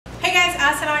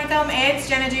Assalamualaikum, it's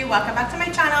Jenna. Welcome back to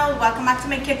my channel, welcome back to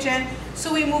my kitchen.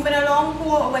 So we're moving along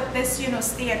with this,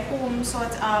 stay at home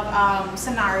sort of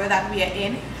scenario that we are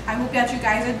in. I hope that you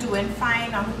guys are doing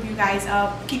fine. I hope you guys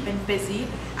are keeping busy.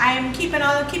 I am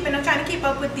trying to keep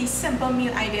up with these simple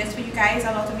meal ideas for you guys.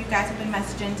 A lot of you guys have been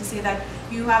messaging to say that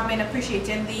you have been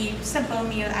appreciating the simple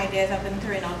meal ideas I've been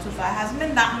throwing out so far. It hasn't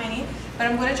been that many, but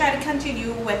I'm going to try to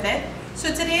continue with it. So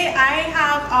today I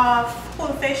have a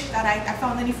whole fish that I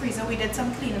found in the freezer. We did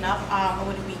some cleaning up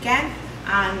over the weekend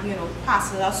and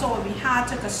passed it out. So what we had,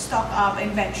 took a stock of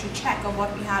inventory check of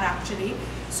what we had actually.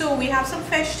 So we have some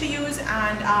fish to use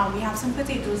and we have some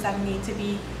potatoes that need to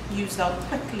be used out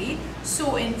quickly.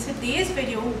 So in today's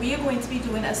video we are going to be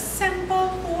doing a simple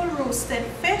whole roasted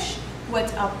fish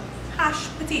with a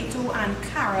mashed potato and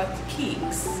carrot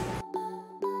cakes.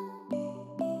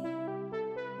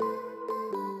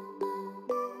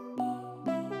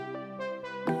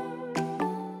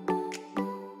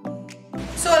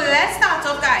 So let's start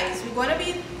off, guys. We're going to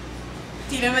be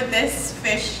dealing with this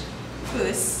fish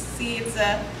first. See, it's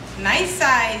a nice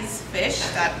size fish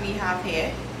that we have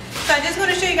here. So I'm just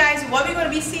going to show you guys what we're going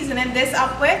to be seasoning this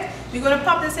up with. We're going to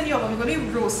pop this in the oven. We're going to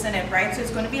be roasting it, right? So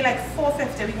it's going to be like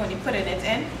 450. We're going to be putting it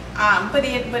in,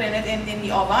 putting it in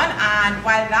the oven. And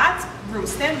while that's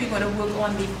roasting, we're going to work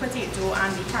on the potato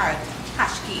and the carrot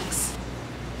hash cakes.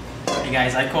 Hey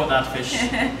guys, I caught that fish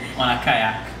on a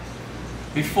kayak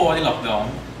before the lockdown.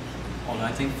 Although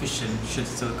I think fishing should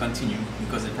still continue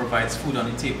because it provides food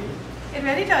on the table. It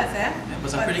really does, eh? It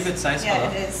was a pretty good size color.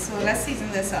 color. Yeah, it is. So let's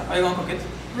season this up. How are you going to cook it?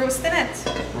 Roasting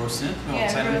it. Roasting it? We're Yeah,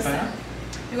 outside of the fire?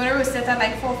 We're going to roast it at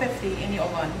like 450 in the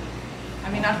oven.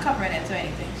 I mean, not covering it or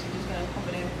anything. So we're just going to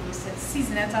cover it, roast it,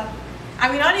 season it up. I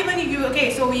mean, not even you.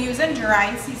 Okay, so we're using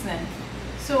dry seasoning.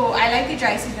 So I like the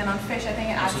dry seasoning on fish. I think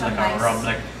it adds some like nice. A rub,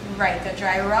 like. Right, the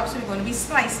dry rub. So we're going to be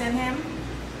slicing him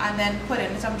and then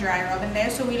putting some dry rub in there.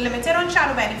 So we limited on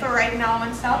shadow belly for right now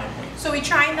and stuff. So we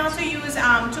try not to use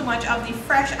too much of the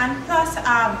fresh, and plus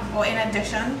or in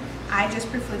addition, I just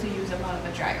prefer to use a lot of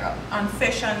a dry rub on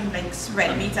fish and like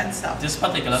red meat and stuff. This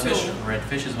particular fish, red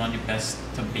fish, is one of the best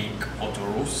to bake or to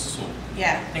roast. So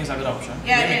yeah, I think it's a good option.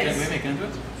 Yeah, it is. We're making it.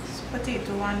 It's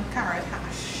potato and carrot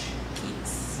hash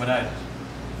cakes. What that?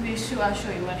 I'll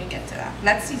show you when we get to that.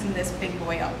 Let's season this big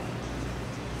boy up.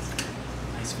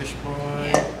 Nice fish boy.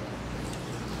 Yeah.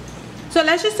 So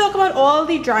let's just talk about all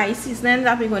the dry seasonings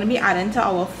that we're going to be adding to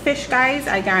our fish, guys.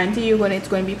 I guarantee you it's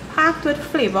going to be packed with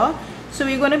flavor. So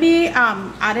we're going to be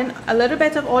adding a little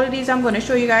bit of all of these. I'm going to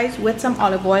show you guys with some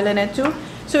olive oil in it too.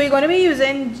 So we're going to be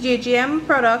using JGM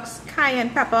Products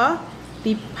Cayenne Pepper,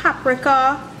 the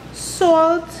paprika,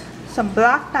 salt, some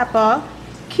black pepper,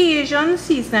 Cajun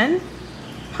Seasoning,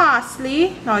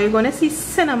 parsley. Now you're going to see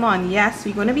cinnamon. Yes,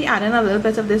 we're going to be adding a little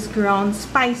bit of this ground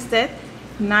spiced it.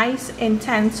 Nice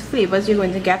intense flavors you're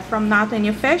going to get from that in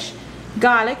your fish.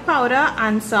 Garlic powder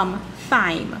and some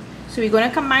thyme. So we're going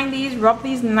to combine these, rub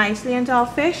these nicely into our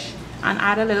fish and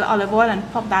add a little olive oil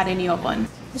and pop that in the oven.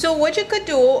 So what you could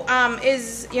do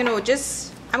is,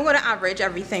 just, I'm going to average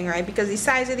everything, right? Because the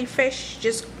size of the fish,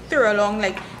 just throw along.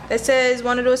 Like this is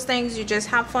one of those things you just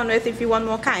have fun with. If you want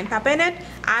more cayenne pepper in it,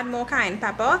 add more cayenne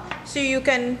pepper. So you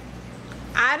can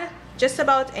add just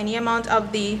about any amount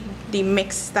of the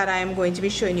mix that I am going to be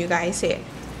showing you guys here,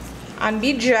 and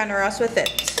be generous with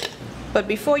it. But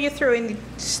before you throw in the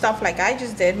stuff like I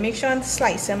just did, make sure and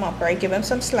slice him up, right? Give him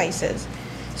some slices.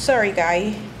 Sorry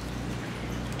guy,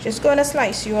 just gonna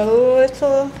slice you a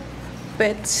little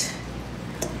bit,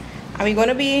 and we're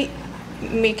gonna be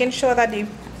making sure that the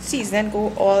seasoning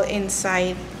go all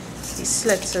inside the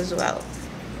slits as well.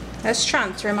 Let's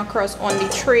transfer him across on the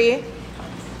tray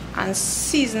and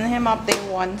season him up there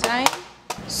one time.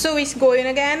 So it's going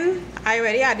again. I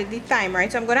already added the thyme,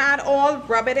 right? So I'm gonna add all,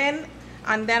 rub it in,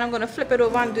 and then I'm gonna flip it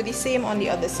over and do the same on the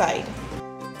other side.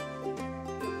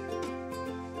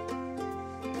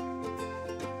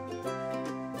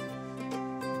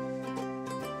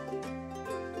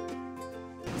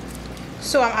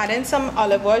 So I'm adding some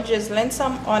olive oil, drizzling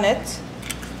some on it,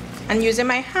 and using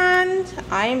my hand,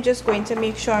 I am just going to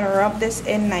make sure and rub this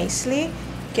in nicely.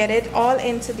 Get it all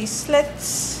into the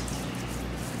slits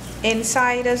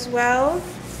inside as well.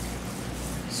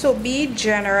 So be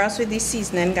generous with the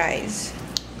seasoning, guys.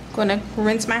 Gonna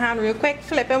rinse my hand real quick,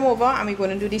 flip him over, and we're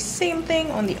gonna do the same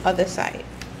thing on the other side.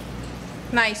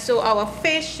 Nice. So our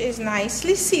fish is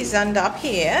nicely seasoned up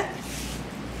here.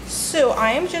 So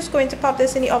I am just going to pop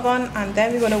this in the oven, and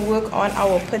then we're going to work on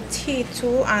our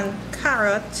potato and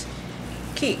carrot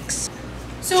cakes.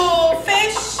 So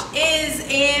fish is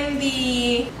in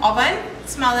the oven,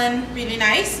 smelling really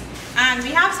nice, and we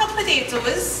have some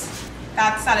potatoes.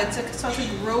 that started to sort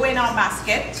of grow in our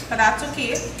basket, but that's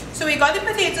okay. So we got the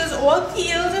potatoes all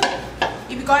peeled.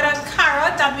 We got a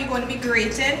carrot that we're going to be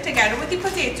grating together with the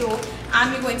potato,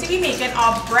 and we're going to be making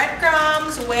our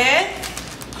breadcrumbs with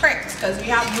crix, because we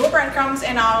have no breadcrumbs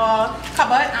in our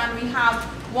cupboard, and we have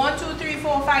 1, 2, 3,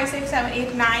 4, 5, 6, 7,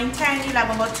 8, 9, 10,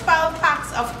 11, about 12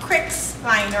 packs of crix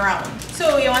lying around.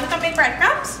 So you want to come make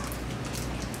breadcrumbs?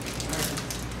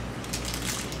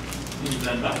 You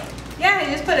blend that? Yeah,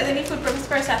 you just put it in the food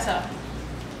processor.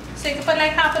 So you can put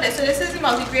like half of this. So this is the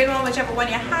multigrain one, whichever one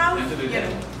you have. You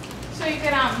know. So you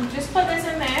can just put this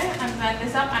in there and blend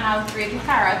this up, and I'll grate the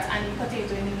carrots and the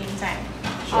potato in the meantime.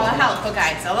 Our helper,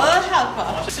 guys, a little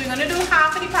helper. So we're going to do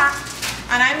half of the pack,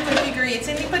 and I'm going to be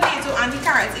grating the potato and the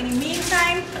carrots. In the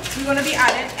meantime, we're going to be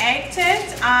adding egg to it,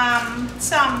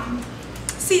 some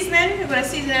seasoning. We're going to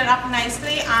season it up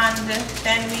nicely, and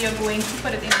then we are going to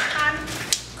put it in the pan,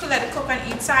 let it cook on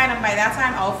each side, and by that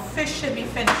time our fish should be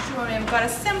finished. So we've got a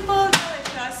simple,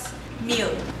 delicious meal.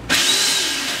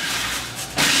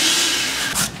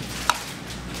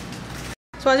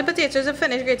 So once the potatoes are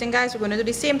finished grating, guys, we're going to do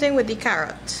the same thing with the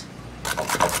carrot.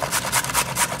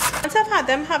 Once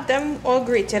I've have them all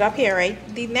grated up here, right,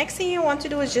 the next thing you want to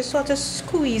do is just sort of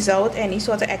squeeze out any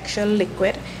sort of extra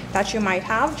liquid that you might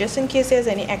have, just in case there's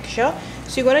any extra.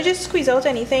 So you're going to just squeeze out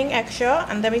anything extra,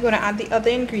 and then we're going to add the other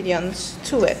ingredients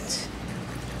to it.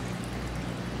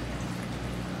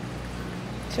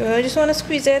 So I just want to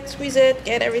squeeze it,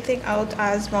 get everything out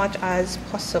as much as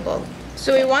possible.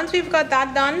 So once we've got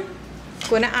that done, I'm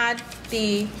going to add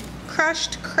the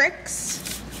crushed crix.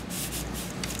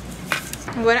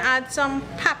 I'm going to add some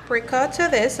paprika to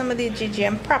this, some of the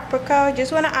JGM paprika. I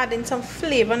just want to add in some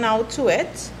flavor now to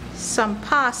it. Some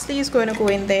parsley is going to go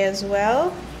in there as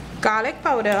well. Garlic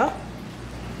powder.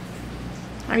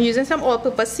 I'm using some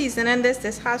all-purpose seasoning in this.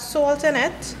 This has salt in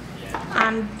it.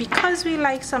 And because we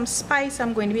like some spice,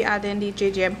 I'm going to be adding the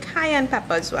JGM Cayenne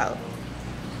Pepper as well.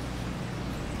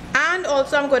 And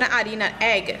also I'm going to add in an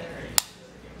egg.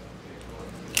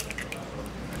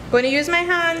 I'm going to use my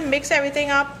hand, mix everything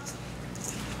up.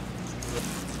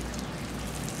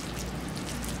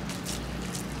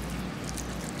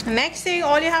 The next thing,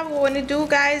 all you have to do,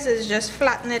 guys, is just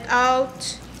flatten it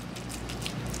out.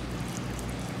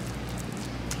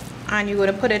 And you're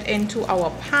going to put it into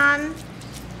our pan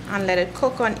and let it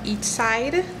cook on each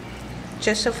side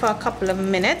just for a couple of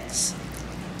minutes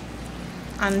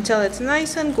until it's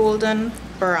nice and golden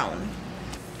brown.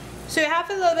 So you have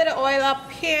a little bit of oil up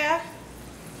here.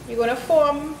 You're going to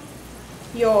form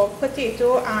your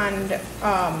potato and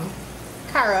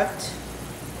carrot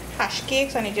hash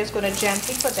cakes, and you're just going to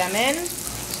gently put them in.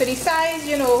 So the size,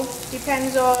 you know,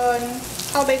 depends on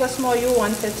how big or small you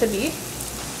want it to be.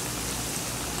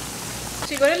 So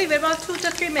you're going to leave it about 2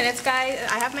 to 3 minutes, guys.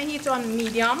 I have my heat on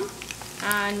medium,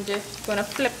 and going to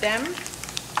flip them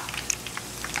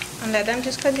and let them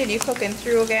just continue cooking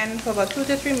through again for about 2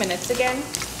 to 3 minutes again.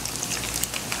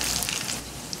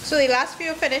 So the last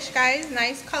few finished, guys.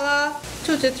 Nice color.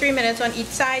 2 to 3 minutes on each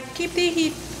side. Keep the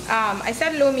heat, I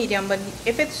said low medium, but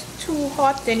if it's too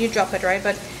hot, then you drop it, right?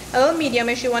 But a little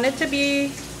medium-ish. You want it to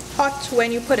be hot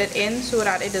when you put it in so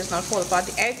that it does not fall apart.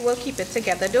 The egg will keep it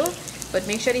together though, but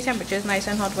make sure the temperature is nice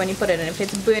and hot when you put it in. If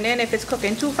it's burning, if it's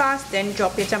cooking too fast, then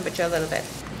drop your temperature a little bit.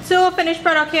 So finished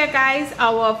product here, guys.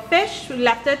 Our fish, we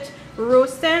left it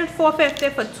roasting 450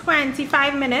 for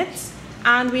 25 minutes.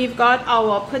 And we've got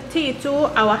our potato,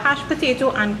 our hashed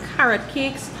potato and carrot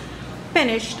cakes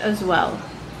finished as well.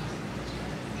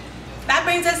 That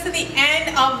brings us to the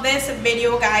end of this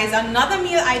video, guys. Another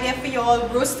meal idea for you all: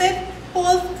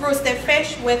 whole roasted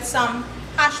fish with some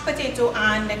hashed potato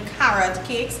and carrot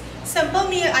cakes. Simple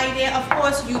meal idea, of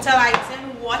course,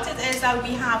 utilizing what it is that we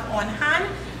have on hand.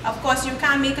 Of course, you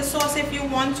can make a sauce if you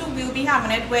want to. We'll be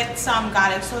having it with some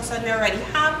garlic sauce that we already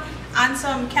have and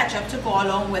some ketchup to go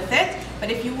along with it.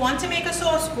 But if you want to make a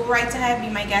sauce, go right ahead, be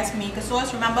my guest, make a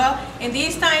sauce. Remember, in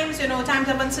these times, you know, times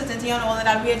of uncertainty and all of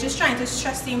that, we are just trying to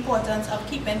stress the importance of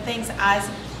keeping things as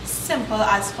simple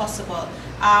as possible.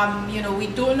 You know, we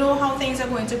don't know how things are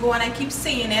going to go, and I keep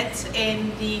saying it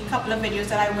in the couple of videos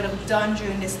that I would have done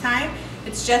during this time.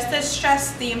 It's just to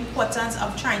stress the importance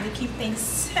of trying to keep things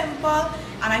simple,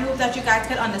 and I hope that you guys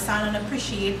can understand and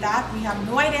appreciate that. We have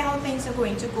no idea how things are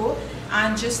going to go,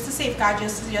 and just to safeguard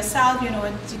just yourself, you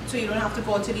know, so you don't have to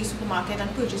go to the supermarket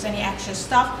and purchase any extra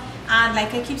stuff. And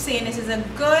like I keep saying, this is a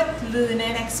good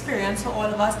learning experience for all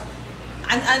of us,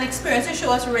 and an experience to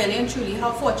show us really and truly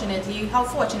how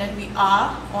fortunate we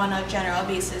are on a general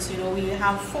basis. You know, we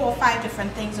have 4 or 5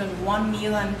 different things in one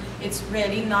meal, and it's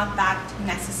really not that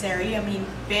necessary. I mean,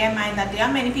 bear in mind that there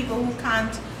are many people who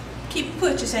can't keep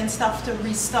purchasing stuff to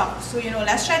restock. So, you know,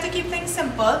 let's try to keep things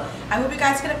simple. I hope you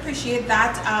guys can appreciate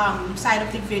that side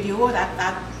of the video,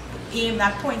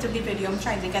 that point of the video I'm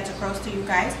trying to get across to you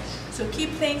guys. So keep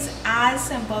things as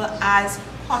simple as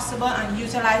possible and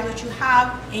utilize what you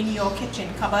have in your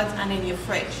kitchen cupboards and in your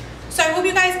fridge. So I hope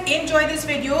you guys enjoyed this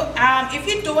video. If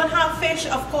you don't have fish,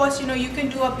 of course, you know, you can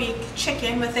do a baked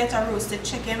chicken with it, or roasted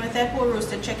chicken with it, whole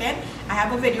roasted chicken. I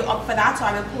have a video up for that, so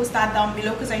I will post that down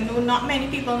below, because I know not many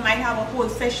people might have a whole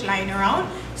fish lying around.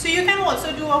 So you can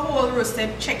also do a whole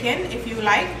roasted chicken if you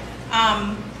like,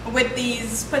 with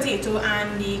these potato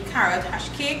and the carrot hash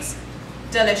cakes.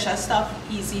 Delicious stuff,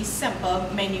 easy, simple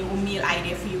menu meal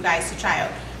idea for you guys to try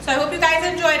out. So I hope you guys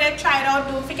enjoyed it. Try it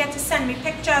out. Don't forget to send me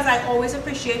pictures. I always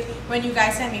appreciate when you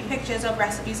guys send me pictures of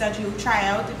recipes that you try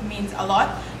out. It means a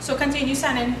lot. So continue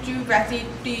sending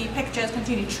the pictures,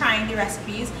 continue trying the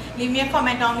recipes. Leave me a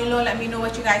comment down below. Let me know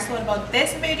what you guys thought about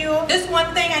this video. Just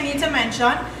one thing I need to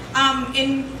mention.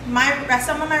 In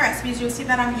some of my recipes, you'll see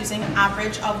that I'm using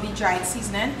average of the dried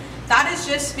seasoning. That is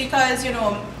just because, you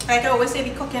know, like I always say,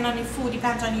 the cooking on the food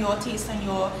depends on your taste and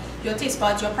your taste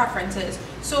buds, your preferences.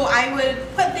 So I would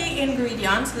put the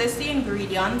ingredients, list the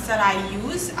ingredients that I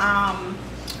use,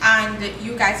 and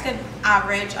you guys can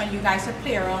average, and you guys can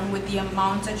play around with the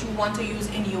amount that you want to use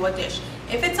in your dish.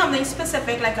 If it's something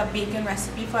specific like a baking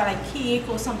recipe for like cake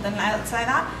or something else like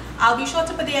that, I'll be sure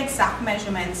to put the exact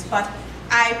measurements. But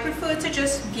I prefer to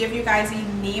just give you guys the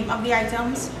name of the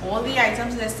items, all the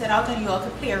items listed out, and you all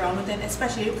can play around with it,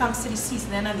 especially when it comes to the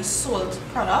seasoning and the salt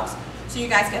products, so you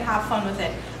guys can have fun with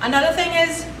it. Another thing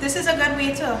is, this is a good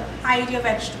way to hide your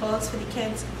vegetables for the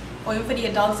kids, or even for the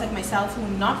adults like myself who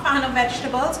are not fan of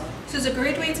vegetables. So it's a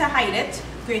great way to hide it.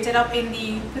 Grate it up in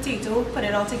the potato, put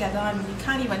it all together, and you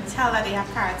can't even tell that they have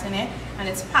carrots in it, and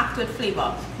it's packed with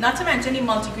flavor. Not to mention the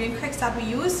multigrain crix that we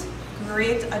use.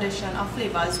 Great addition of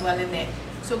flavor as well in there.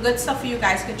 So good stuff for you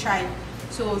guys to try.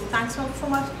 So thanks so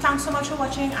much for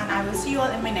watching, and I will see you all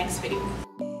in my next video.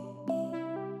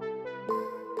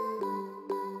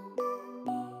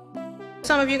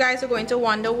 Some of you guys are going to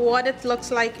wonder what it looks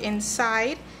like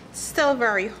inside. Still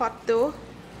very hot though,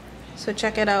 so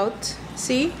check it out.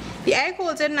 See, the egg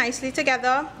holds it nicely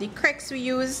together. The crix we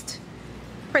used,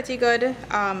 pretty good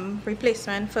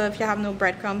replacement for if you have no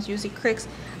breadcrumbs. Use the crix.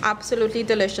 Absolutely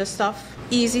delicious stuff.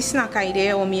 Easy snack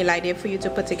idea or meal idea for you to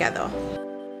put together.